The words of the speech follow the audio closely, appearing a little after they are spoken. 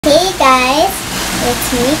guys, it's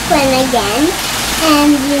me, Quinn again.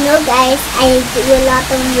 And you know guys, I do a lot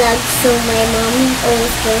of vlogs, so my mom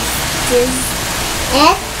always posts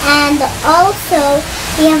it. And also,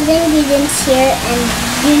 we have the ingredients here, and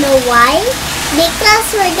you know why? Because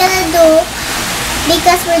we're gonna do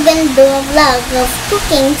a vlog of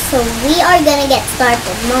cooking, so we are gonna get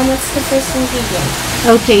started. Mom, what's the first ingredient?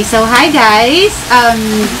 Okay, so hi guys,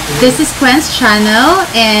 this is Quinn's channel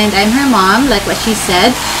and I'm her mom, like what she said.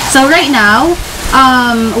 So right now,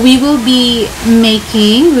 we will be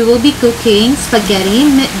cooking spaghetti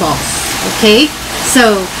meatballs. Okay,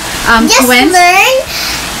 so just learn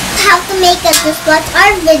how to make it. Just watch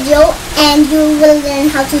our video and you will learn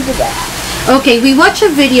how to do it. Okay, we watch a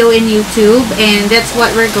video in YouTube and that's what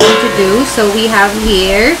we're going to do. So we have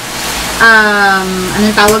here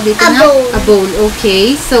anong tawag dito na? A bowl.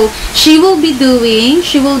 Okay, so she will be mixing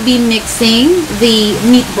the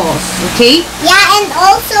meatballs. Okay, yeah, and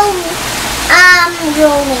also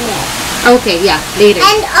rolling it. Okay, yeah, later.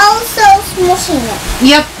 And also smushing it.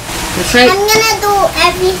 Yep, that's right. I'm gonna do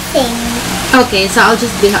everything. Okay, so I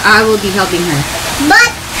will be helping her.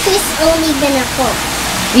 But she's only gonna cook.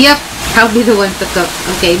 Yep, I'll be the one to cook.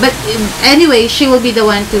 Okay, but anyway, she will be the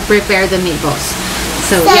one to prepare the meatballs.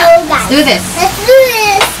 So yeah, guys, let's do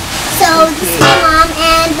this. So this is my mom,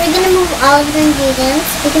 and we're gonna move all of the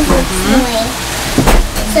ingredients because it's annoying.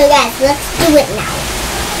 So guys, let's do it now.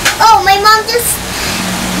 Oh, my mom just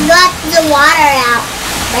got the water out.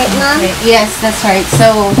 Right, Mom? Okay, yes, that's right.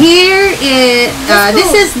 So here is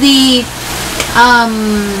this is the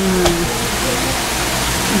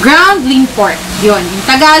ground lean pork. Yun. In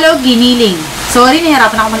Tagalog, giniling. Sorry,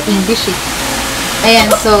 nahirapan ako mag-English eh.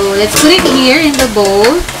 Ayan, so let's put it here in the bowl.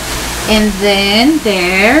 And then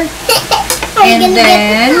there. And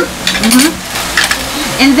then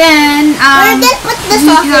and then we're gonna put the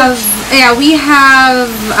sausage. We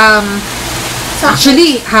have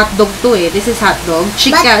actually Sausage. hot dog to eh. This is hot dog.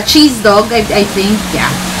 Cheese dog, I think. Yeah.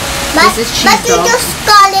 This is cheese dog. But you just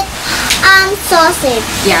call it sausage.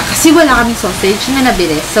 Yeah, kasi wala kaming sausage na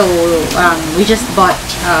nabili. So we just bought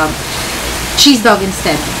cheese dog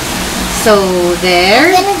instead. So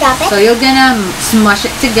there. I'm gonna drop it. So you're gonna smush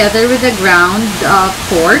it together with the ground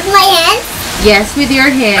pork. With my hands? Yes, with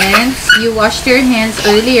your hands. You washed your hands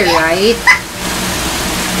earlier, right?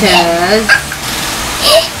 Because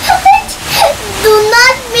do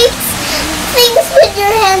not mix things with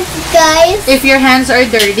your hands, guys. if your hands are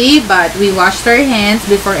dirty, but we washed our hands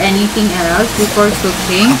before anything else, before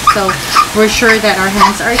cooking. So we're sure that our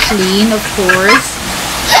hands are clean, of course.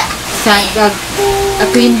 A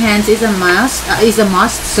clean hands is a must.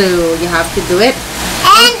 So you have to do it.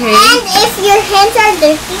 And if your hands are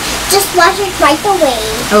dirty, just wash it right away.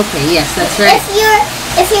 Okay, yes, that's right.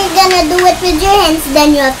 If you're gonna do it with your hands,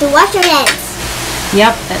 then you have to wash your hands.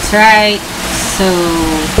 Yep, that's right. So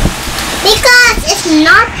because it's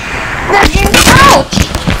not the ouch.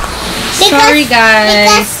 Sorry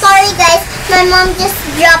guys, my mom just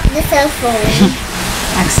dropped the cell phone.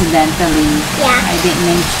 accidentally. Yeah. I didn't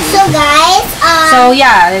mean to. So guys, so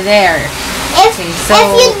yeah, there. If you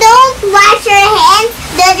don't wash your hands,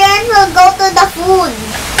 the germs will go to the food.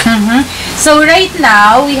 So right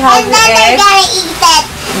now we have and then they're gonna eat it.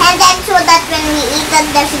 And then so that when we eat it,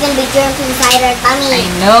 there's gonna be germs inside our tummy. I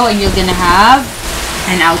know, and you're gonna have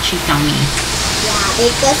an ouchie tummy. Yeah,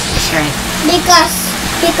 because that's right. Because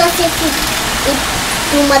if you eat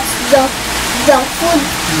too much junk food,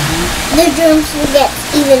 the germs will get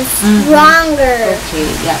even stronger. Okay,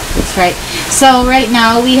 yeah, that's right. So right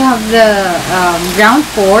now we have the ground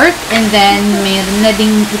pork, and then mayroon na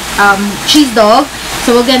ding cheese dog.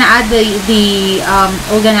 So we're gonna add the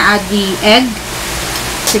egg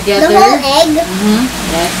together. The whole egg.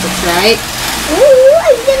 Yes, that's right. Ooh,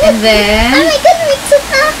 and then I'm gonna mix it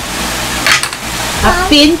up. A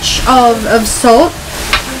pinch of salt.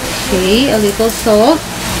 Okay, a little salt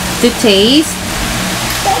to taste.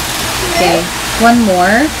 Okay, one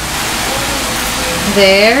more.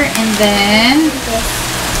 There, and then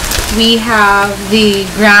we have the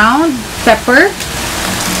ground pepper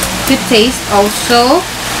to taste also. So,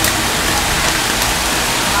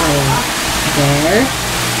 there.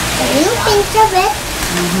 A little pinch of it.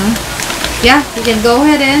 Yeah, you can go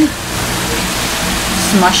ahead and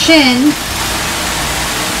smush in.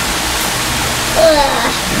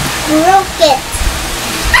 Broke it.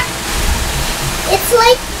 It's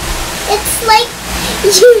like it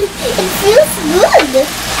feels good. It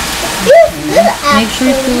feels good actually. Make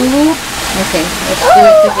sure to okay, let's do it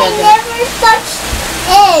I together. never touched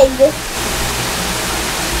egg.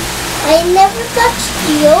 I never touched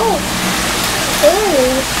yolk.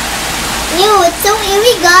 Ew, it's so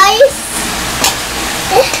eerie, guys.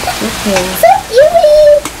 Okay. So yummy!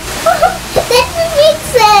 Let me mix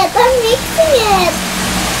it! I'm mixing it!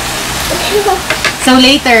 So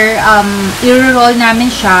later, i-roll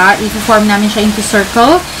namin siya, i-form namin siya into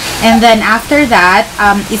circle, and then after that,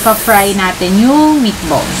 ipa-fry natin yung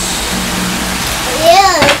meatballs.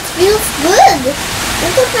 Yeah, it feels good!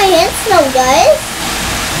 Look at my hands now, guys!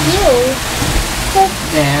 Ew!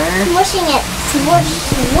 There. Smushing it. Smush,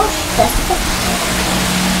 smush.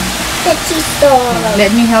 The cheese dog.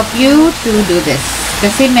 Let me help you to do this.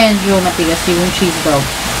 Kasi medyo matigas yung cheese dog.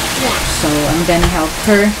 Yeah. So, I'm gonna help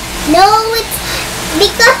her. No, it's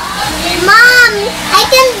because Mom, I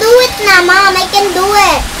can do it now, Mom. I can do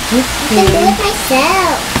it. I can do it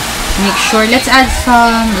myself. Make sure, let's add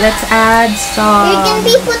some, You're gonna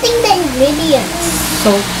be putting the ingredients.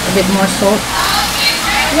 salt, a bit more salt.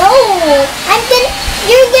 No,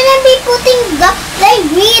 you're gonna be putting the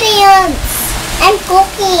ingredients. I'm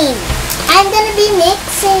cooking. I'm gonna be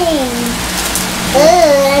mixing.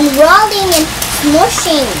 And rolling and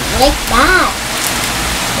smushing like that.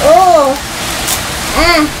 Oh.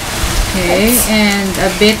 Okay, and a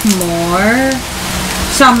bit more,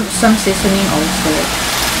 some seasoning also.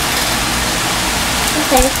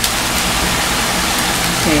 Okay.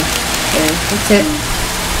 Okay, there, that's it.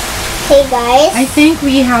 Okay, guys. I think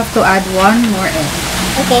we have to add one more egg.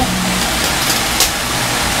 Okay.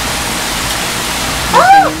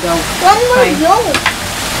 There you go. One more Fine. yolk.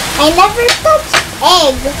 I never touched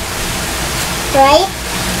egg. Right?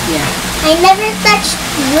 Yeah. I never touched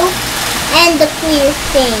yolk and the clear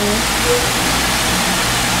thing.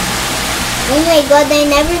 Oh my god, I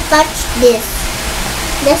never touched this.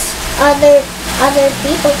 This other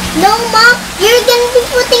people. No, Mom, you're gonna be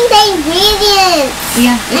putting the ingredients.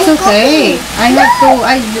 Yeah, it's I'm okay. cooking. I have to,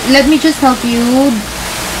 let me just help you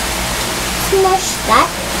Smush that.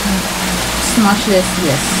 smash this,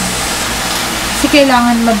 yes. Kasi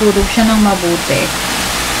kailangan madurog siya ng mabuti.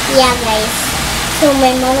 Yeah, guys. So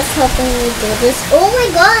my mom is helping me do this. Oh my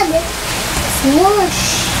god!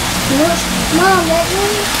 Smush! Smush! Mom, let me...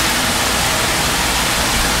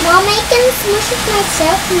 Mom, I can smush it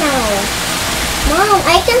myself now. Mom,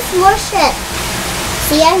 I can smush it.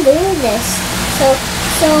 See, I'm doing this.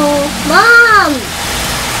 So, Mom!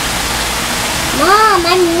 Mom,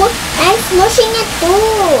 I'm smushing it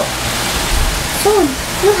too. So,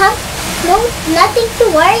 you have nothing to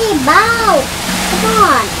worry about. Come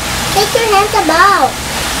on. Take your hands about.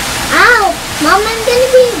 Ow! Mom, I'm gonna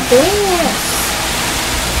be doing this.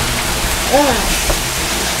 Ugh.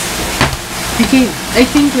 Okay, I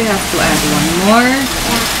think we have to add one more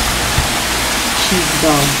Yeah. cheese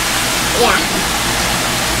dog. Yeah.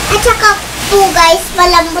 At saka po guys,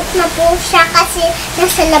 malambot na po siya kasi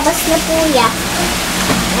nasa labas na po yan.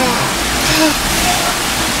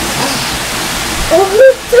 Oh,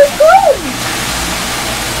 it's so good!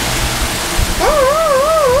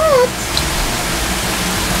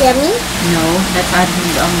 Yummy? No, let's add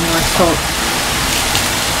more salt.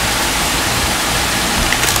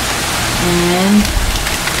 And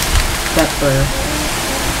pepper.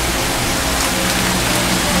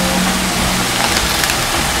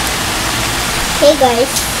 Hey guys,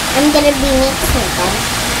 I'm gonna be mixing them.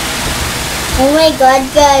 Oh my god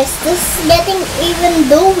guys, this is getting even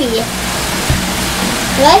doughy.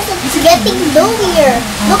 Guys, it's getting doughier.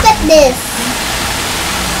 Look at this.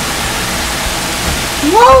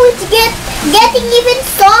 Whoa, it's getting even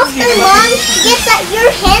softer, Mom. Get your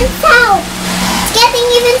hands out. It's getting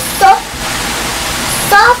even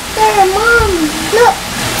softer, Mom. Look,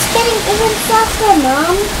 it's getting even softer,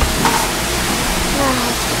 Mom.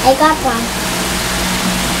 I got one.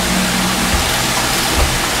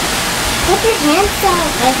 Put your hands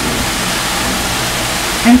out.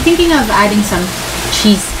 I'm thinking of adding some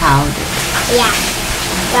cheese powder. Yeah.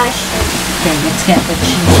 Gosh. Okay, let's get the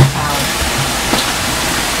cheese powder.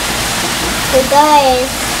 So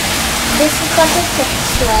guys, this is what it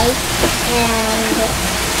looks like. And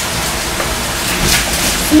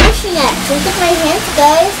smushing it. Look at my hands,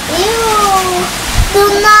 guys. Ew. Do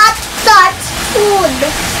not touch food.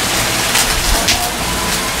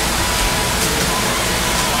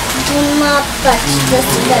 Do not touch this,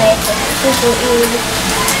 guys. It's super weird.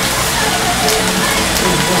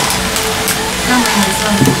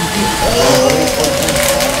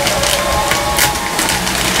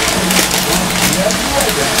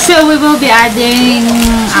 So we will be adding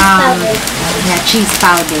cheese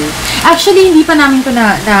powder. Actually, hindi pa namin ko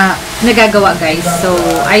na nagagawa, guys. So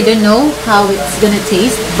I don't know how it's gonna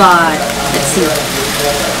taste, but let's see.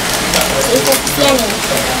 If it's yummy.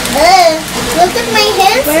 Look at my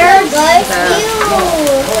hands now, guys. Ew.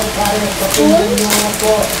 Spoon.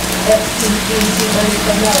 Oh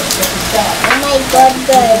my god,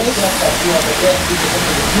 guys.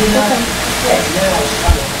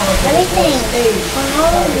 Everything.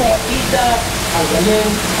 All of it.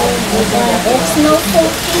 Oh my god, it smells so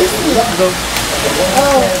tasty.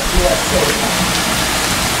 Oh.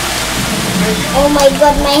 Oh my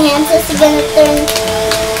god, my hands is gonna turn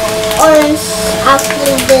orange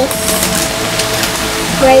after this.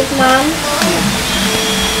 Right, Mom?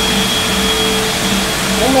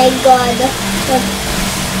 Oh my god.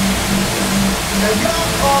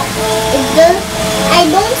 I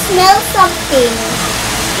don't smell something.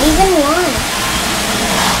 Even one.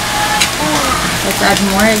 Let's add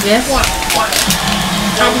more, I guess. Yeah.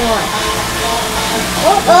 Add more.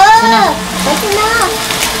 Oh, that's enough.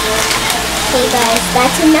 Okay guys,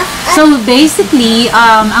 that's enough. So basically,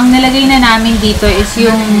 ang nilagay na namin dito is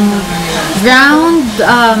yung ground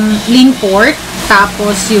lean pork,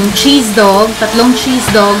 tapos yung cheese dog, tatlong cheese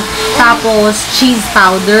dog, tapos cheese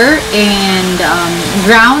powder, and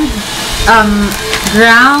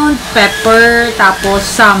ground pepper, tapos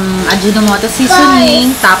some Ajinomoto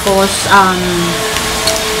seasoning, tapos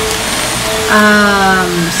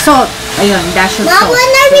salt. Ayun, dash of Mom, salt. when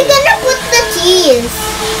are we gonna put the cheese?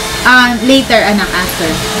 Later, anak, after.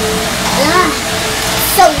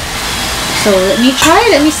 So let me try.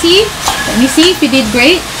 Let me see if you did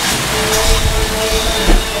great.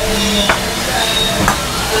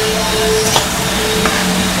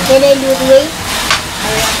 Did I do great?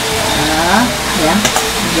 Yeah,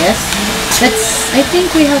 yes. I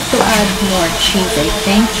think we have to add more cheese. I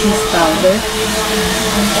think cheese powder.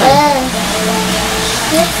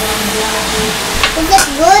 Is it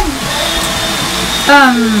good?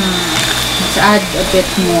 Let's add a bit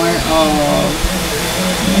more of,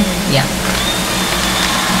 yeah.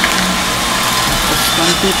 Just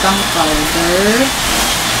konti pang powder.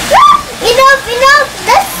 Enough!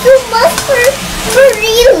 That's too much for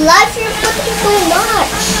real life. You're putting too much.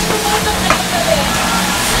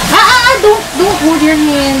 Don't hold your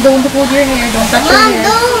hand. Don't hold your hair. Don't touch your Mom, hair.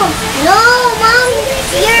 don't. No, Mom.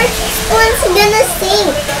 Your spoon's gonna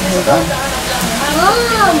sink. Hold on.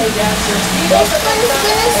 Mom, your spoon's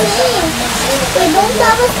gonna sink. We don't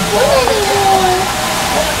have a spoon anymore.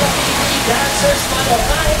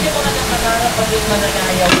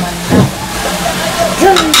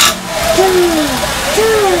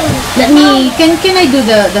 Can I do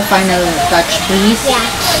the final touch, please? Yeah.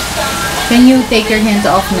 Can you take your hands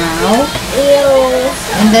off now? Ew.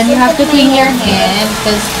 And then you have to clean your hand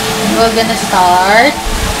because we're gonna start.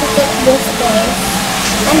 Look at this, guys.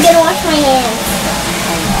 I'm gonna wash my hands.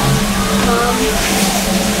 Mom.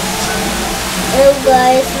 Ew,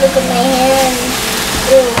 guys. Look at my hands.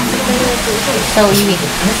 Ew. So you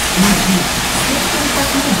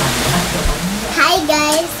Hi,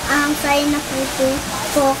 guys. Sorry na po to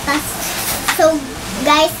focus. So,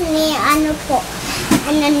 guys, ni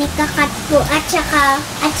ni kakat po at saka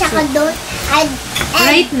don't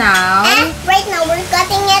right now we're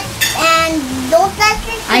cutting it and don't touch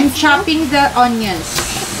it. I'm chopping the onions.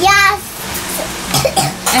 Yes.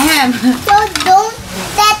 Ahem. So don't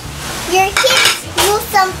let your kids do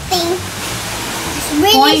something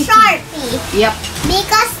really Pointy. sharpy. Yep.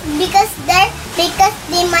 Because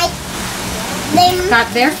they might Cut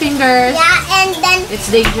their fingers. yeah, and then It's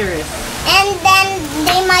dangerous.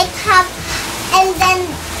 they might have and then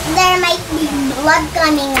there might be blood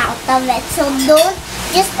coming out of it. So don't,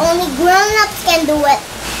 just only grown-ups can do it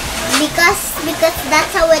because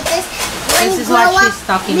that's how it is. When This is you grow what up, she's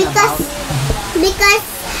talking because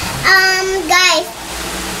guys,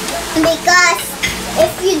 because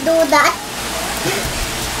if you do that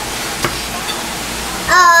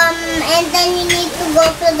and then you need to go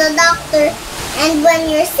to the doctor, and when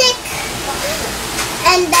you're sick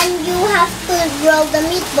and then you have to roll the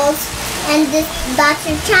meatballs, and that's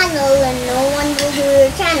your channel and no one will do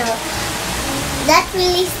your channel. That's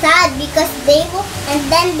really sad because they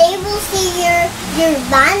will see your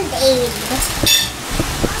band-aid.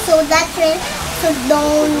 So that's it. So do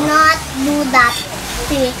not do that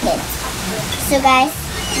to your kids. So guys,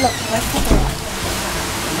 look, we're cutting it.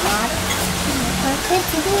 Not for kids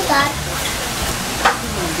to do that.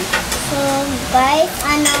 So guys,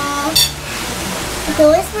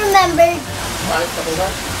 always remember,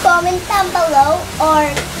 comment down below or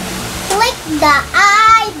click the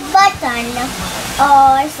I button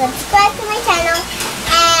or subscribe to my channel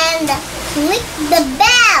and click the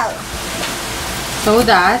bell So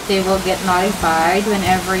that they will get notified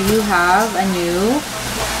whenever you have a new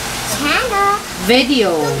channel.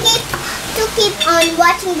 video. To keep on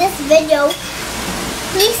watching this video,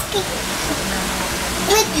 please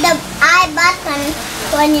click the I button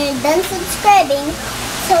when you're done subscribing,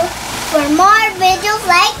 so So, for more videos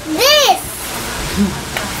like this.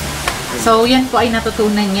 So, yan po ay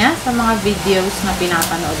natutunan niya sa mga videos na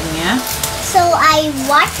pinapanood niya. So, I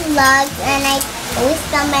watch vlogs and I always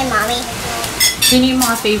tell my mommy. Sino yung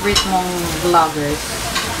mga favorite mong vloggers?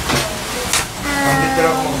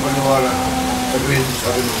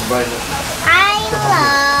 I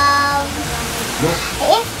love...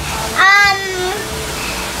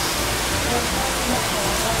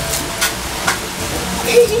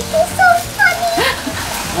 She's so funny.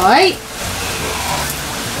 Oy!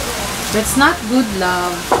 That's not good,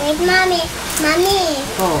 love. Wait, Mommy.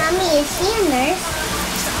 Oh. Mommy, is she a nurse?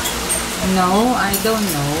 No, I don't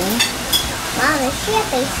know. Mom, is she a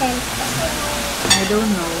patient? I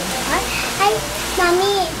don't know. What? Hi,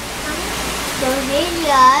 Mommy. So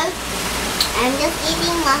here, I'm just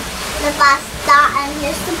eating the pasta, and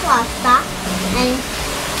here's the pasta, and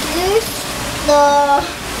here's the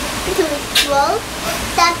well,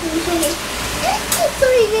 that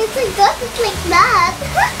sorry guys, I got it like that.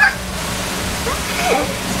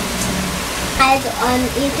 I'm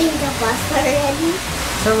eating the pasta already.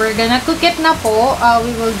 So we're gonna cook it na po.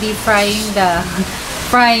 We will be frying the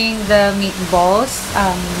meatballs.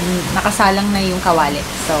 Nakasalang na yung kawali.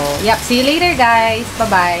 So, yep. See you later, guys.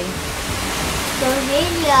 Bye-bye. So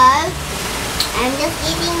here, guys, I'm just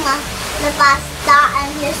eating the pasta,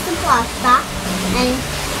 and here's the pasta, and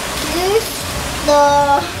here's the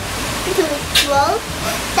well,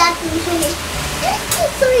 that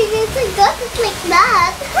sorry guys, I got it like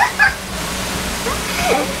that.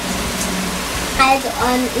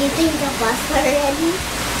 I'm eating the pasta already.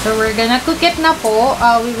 So we're gonna cook it na po.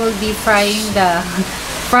 We will be frying the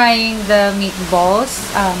meatballs.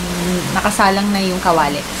 Nakasalang na yung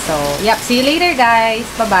kawali. So, yep. See you later, guys.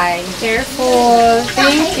 Bye-bye. Careful.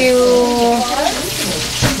 Thank you.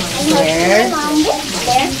 There.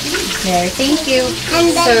 There. Thank you.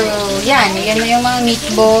 So, yan. Yan na yung mga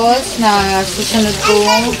meatballs na susunod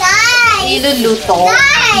kong iluluto.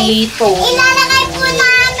 Ito. Ilalagay po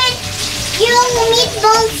namin yung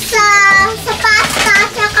meatballs sa pasta,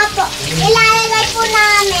 tsaka po ilalagay po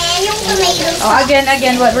namin yung tomato sauce. Oh,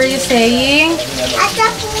 again, what were you saying? At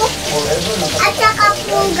saka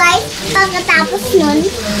po guys, pagkatapos nun,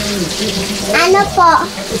 ano po,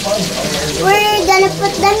 we're gonna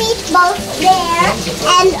put the meatballs there,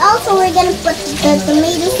 and also we're gonna put the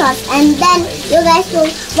tomato sauce, and then you guys will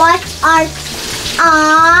watch our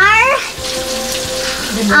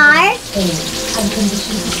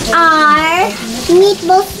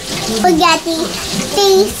meatball spaghetti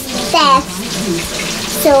taste test.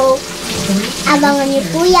 So, abangan niyo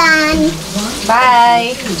po yan.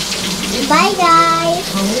 Bye. Bye guys.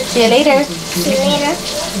 See you later. See you later.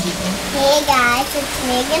 Hey guys, it's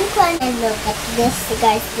Megan Corn. And look at this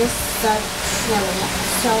guys, this is so chilly.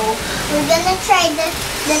 So, we're gonna try the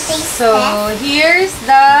taste So, test. here's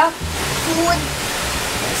the Food.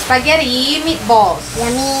 spaghetti meatballs.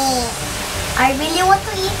 Yummy. I really want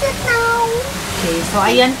to eat it now. Okay, so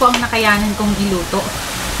ayan po ang nakayanan kong iluto.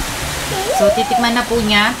 So, titikman na po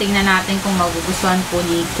niya. Tingnan natin kung magugustuhan po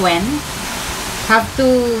ni Gwen. Have to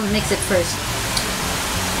mix it first.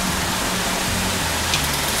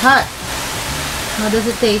 Hot. How does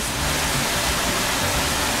it taste?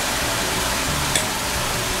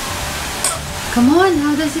 Come on,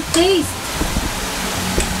 how does it taste?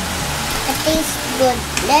 It tastes good.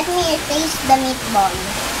 Let me taste the meatball.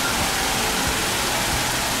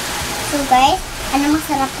 So guys, ano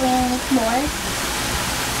masarap po yung meatball?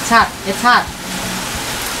 It's hot. It's hot.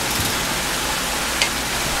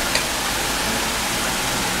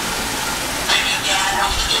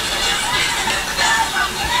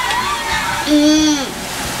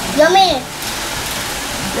 Yummy.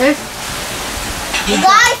 Yes.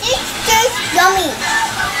 Guys, it tastes yummy.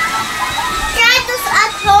 Try this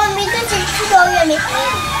at home because it's so yummy.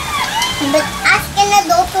 But ask an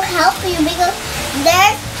adult to help you because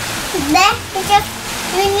because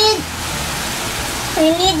we need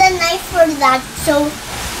a knife for that. So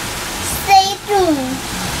stay tuned.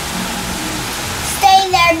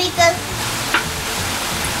 Stay there because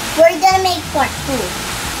we're gonna make part 2.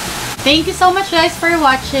 Thank you so much guys for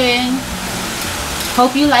watching.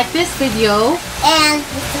 Hope you like this video. And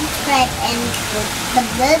subscribe and click the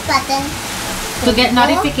bell button To get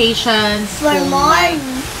notifications. for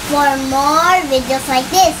more videos like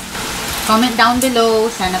this. Comment down below.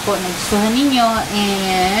 Sana po nagustuhan ninyo.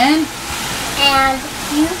 And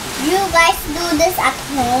you guys do this at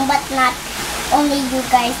home, but not only you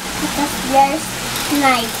guys because there's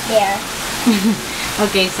knife there.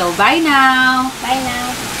 okay, so bye now. Bye now.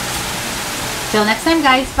 Till next time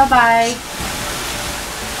guys. Bye-bye.